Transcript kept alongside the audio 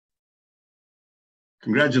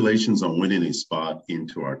Congratulations on winning a spot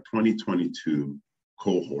into our 2022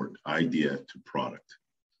 Cohort Idea to Product.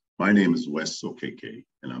 My name is Wes Okeke,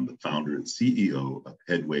 and I'm the founder and CEO of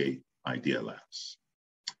Headway Idea Labs.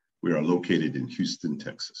 We are located in Houston,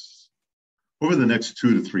 Texas. Over the next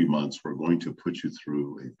 2 to 3 months, we're going to put you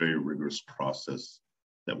through a very rigorous process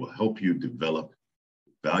that will help you develop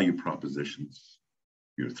value propositions,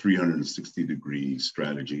 your 360-degree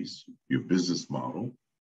strategies, your business model,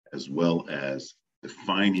 as well as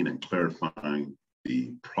defining and clarifying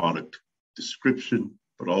the product description,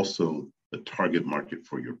 but also the target market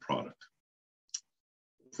for your product,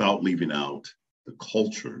 without leaving out the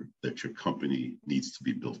culture that your company needs to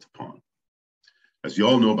be built upon. As you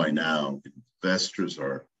all know by now, investors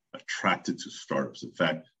are attracted to startups. In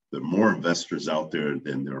fact, there are more investors out there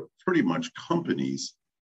than there are pretty much companies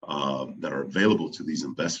that are available to these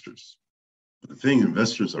investors. But the thing,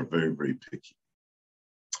 investors are very, very picky.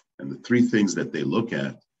 And the 3 things that they look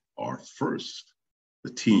at are, first,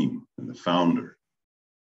 the team and the founder.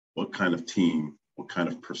 What kind of team, what kind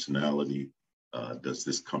of personality does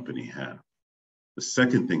this company have? The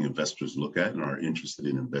second thing investors look at and are interested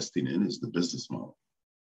in investing in is the business model.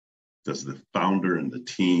 Does the founder and the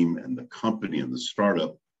team and the company and the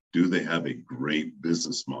startup, do they have a great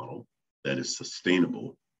business model that is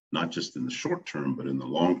sustainable, not just in the short term, but in the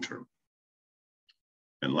long term?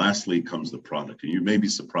 And lastly comes the product. And you may be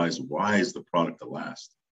surprised, why is the product the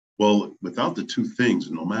last? Well, without the 2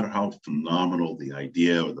 things, no matter how phenomenal the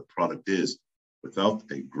idea or the product is, without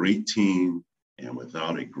a great team and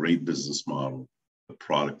without a great business model, the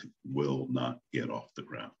product will not get off the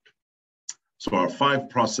ground. So our 5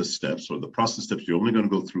 process steps, or the process steps, you're only going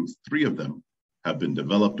to go through 3 of them, have been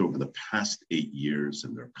developed over the past 8 years,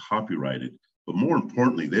 and they're copyrighted. But more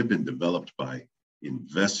importantly, they've been developed by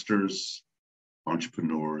investors,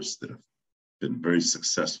 entrepreneurs that have been very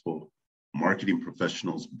successful, marketing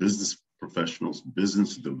professionals, business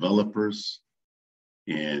developers,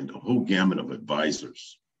 and a whole gamut of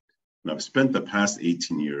advisors. And I've spent the past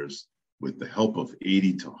 18 years with the help of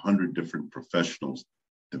 80 to 100 different professionals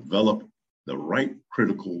develop the right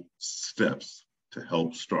critical steps to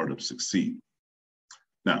help startups succeed.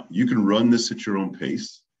 Now, you can run this at your own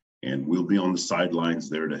pace, and we'll be on the sidelines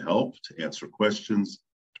there to help, to answer questions,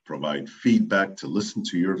 provide feedback, to listen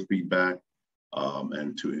to your feedback,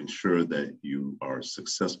 and to ensure that you are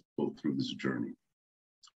successful through this journey.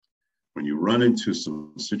 When you run into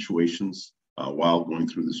some situations while going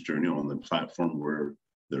through this journey on the platform where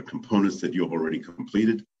there are components that you have already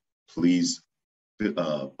completed, please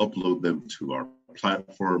upload them to our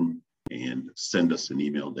platform and send us an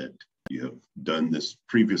email that you have done this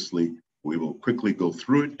previously. We will quickly go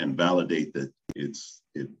through it and validate that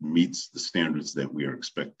it meets the standards that we are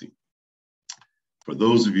expecting. For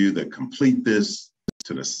those of you that complete this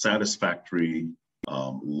to the satisfactory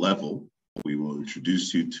level, we will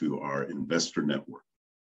introduce you to our investor network.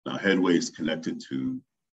 Now, Headway is connected to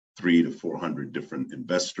 300 to 400 different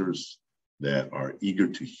investors that are eager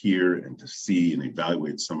to hear and to see and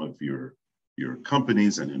evaluate some of your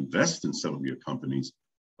companies and invest in some of your companies.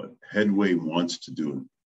 But Headway wants to do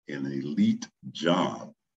an elite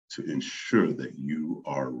job to ensure that you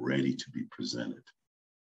are ready to be presented.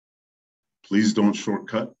 Please don't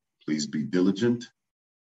shortcut, please be diligent,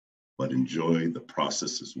 but enjoy the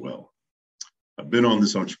process as well. I've been on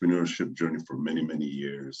this entrepreneurship journey for many, many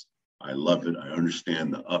years. I love it. I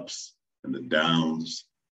understand the ups and the downs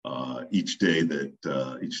each day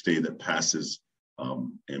that passes,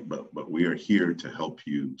 but we are here to help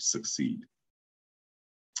you succeed.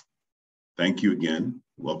 Thank you again.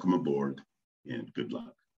 Welcome aboard, and good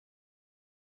luck.